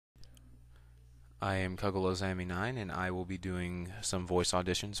I am Kuggalozami9, and I will be doing some voice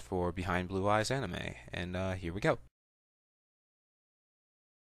auditions for Behind Blue Eyes anime. And here we go.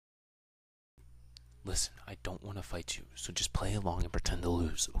 Listen, I don't want to fight you, so just play along and pretend to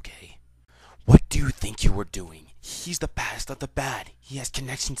lose, okay? What do you think you were doing? He's the baddest of the bad. He has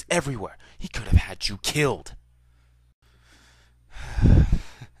connections everywhere. He could have had you killed.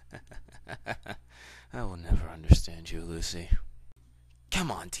 I will never understand you, Lucy.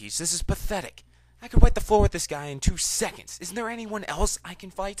 Come on, Teach, this is pathetic. I could wipe the floor with this guy in 2 seconds. Isn't there anyone else I can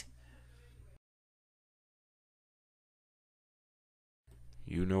fight?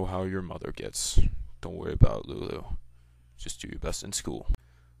 You know how your mother gets. Don't worry about Lulu. Just do your best in school.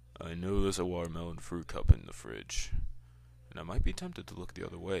 I know there's a watermelon fruit cup in the fridge, and I might be tempted to look the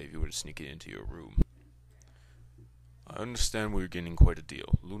other way if you were to sneak it into your room. I understand we're getting quite a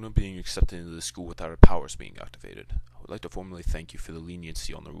deal, Luna being accepted into the school without her powers being activated. I would like to formally thank you for the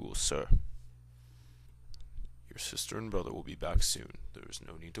leniency on the rules, sir. Your sister and brother will be back soon. There is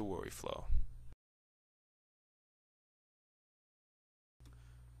no need to worry, Flo.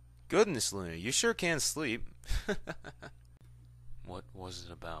 Goodness, Luna, you sure can sleep. What was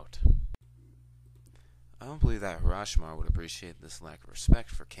it about? I don't believe that Hrashmaar would appreciate this lack of respect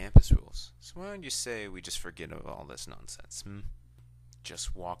for campus rules. So why don't you say we just forget about all this nonsense,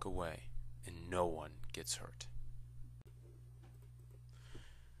 Just walk away, and no one gets hurt.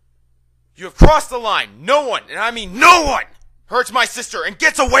 You have crossed the line! No one, and I mean no one, hurts my sister and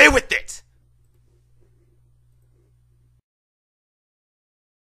gets away with it!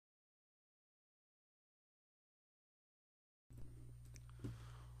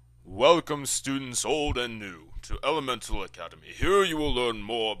 Welcome, students old and new, to Elemental Academy. Here you will learn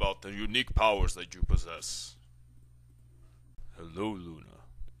more about the unique powers that you possess. Hello, Luna.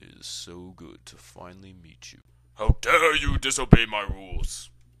 It is so good to finally meet you. How dare you disobey my rules?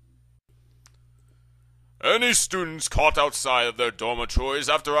 Any students caught outside of their dormitories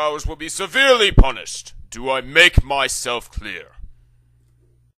after hours will be severely punished. Do I make myself clear?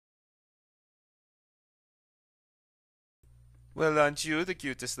 Well, aren't you the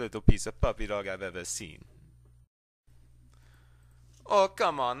cutest little piece of puppy dog I've ever seen? Oh,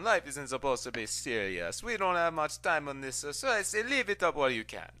 come on, life isn't supposed to be serious. We don't have much time on this, so I say leave it up while you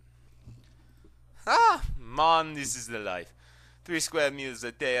can. Ah, man, this is the life. 3 square meals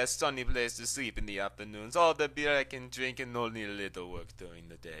a day, a sunny place to sleep in the afternoons, all the beer I can drink, and only a little work during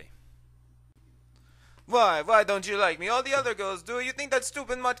the day. Why don't you like me? All the other girls do. You think that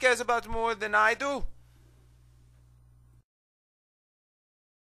stupid mutt cares about more than I do?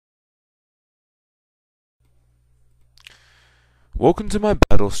 Welcome to my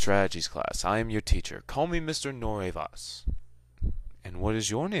Battle Strategies class. I am your teacher. Call me Mr. Norevas. And what is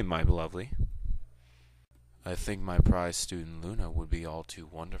your name, my lovely? I think my prize student Luna would be all too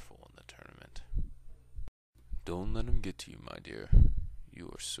wonderful in the tournament. Don't let him get to you, my dear. You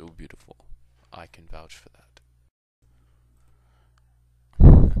are so beautiful. I can vouch for that.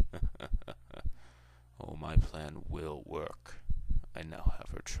 Oh, my plan will work. I now have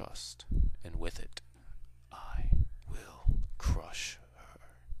her trust, and with it, I will crush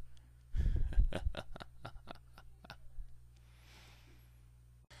her.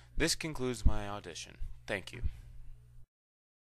 This concludes my audition. Thank you.